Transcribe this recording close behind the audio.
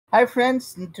Hi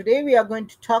friends, today we are going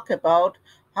to talk about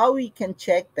how we can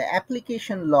check the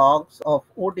application logs of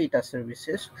OData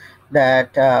services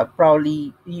that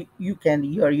probably you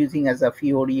are using as a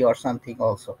Fiori or something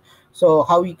also. So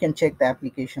how you can check the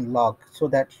application log so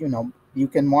that you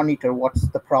can monitor what's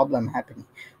the problem happening.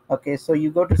 Okay, so you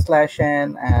go to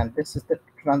 /n and this is the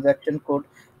transaction code.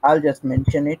 I'll just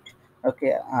mention it.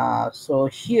 Okay, so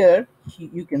here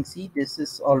you can see this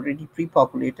is already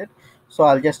pre-populated, so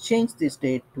I'll just change this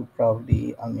date to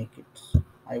probably I'll make it.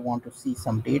 I want to see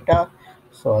some data,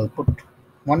 so I'll put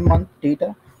 1 month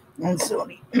data. And so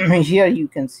here you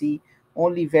can see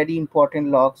only very important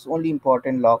logs, only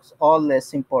important logs, all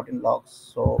less important logs.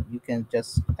 So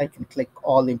I can click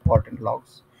all important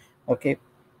logs. Okay,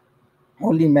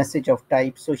 only message of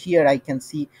type. So here I can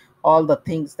see all the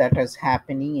things that is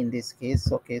happening in this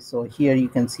case. Okay, so here you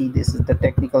can see this is the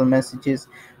technical messages,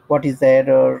 what is the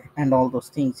error and all those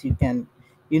things. You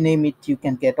name it, you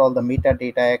can get all the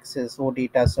metadata access,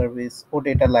 OData service,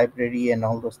 OData library and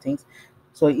all those things.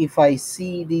 So if I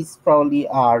see these probably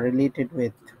are related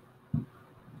with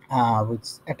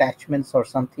attachments or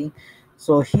something.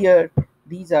 So here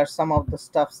these are some of the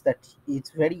stuffs that it's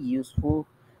very useful,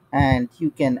 and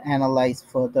you can analyze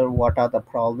further what are the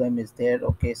problem is there.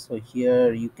 Okay, so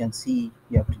here you can see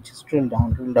you have to just drill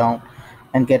down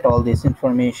and get all this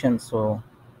information. So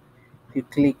if you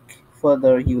click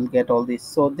further you will get all this.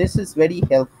 So this is very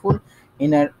helpful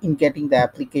in getting the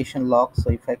application log.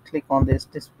 So if I click on this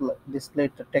display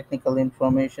the technical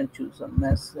information, choose a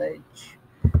message.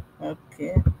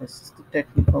 Okay, this is the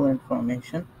technical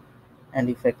information, and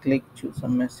if I click choose a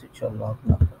message or log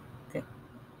number. Okay,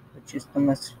 which is the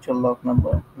message or log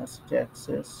number, message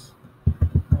access,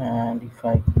 and if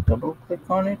I double click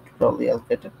on it, probably I'll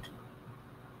get it.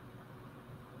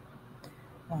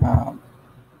 Um,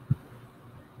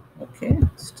 okay,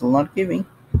 still not giving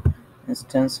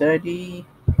instance ID.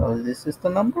 Probably this is the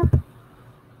number.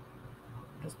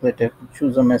 Just let it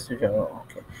choose a message or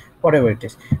okay, whatever it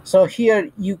is. So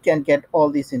here you can get all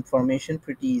this information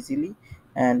pretty easily.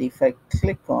 And if I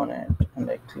click on it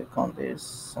and I click on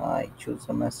this, I choose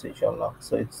a message or log.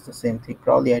 So it's the same thing.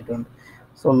 Probably I don't.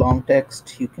 So long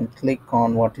text, you can click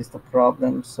on what is the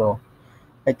problem. So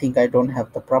I think I don't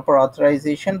have the proper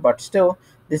authorization, but still,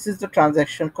 this is the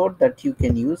transaction code that you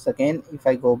can use. Again, if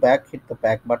I go back, hit the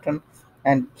back button,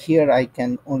 and here I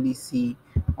can only see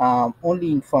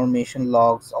only information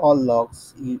logs, all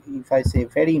logs. If I say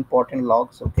very important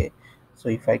logs, okay. So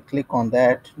if I click on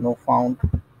that, no found.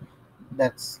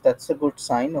 That's a good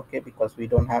sign, okay, because we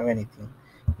don't have anything.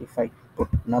 If I put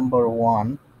number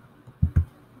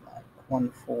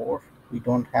 114, we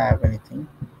don't have anything,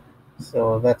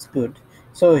 so that's good.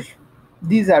 So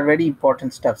these are very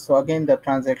important steps. So again, the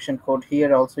transaction code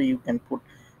here also you can put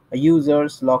a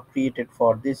user's log created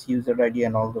for this user ID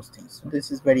and all those things. So this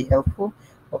is very helpful.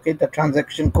 Okay, the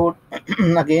transaction code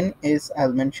again is,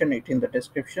 I'll mention it in the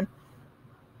description.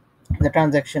 The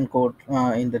transaction code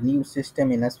in the new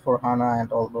system in S4 HANA,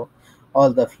 and although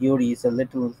all the Fury is a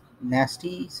little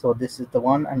nasty, so this is the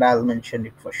one, and I'll mention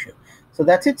it for sure. So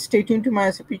that's it. Stay tuned to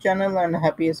my SAP channel, and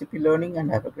happy SAP learning,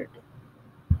 and have a great day.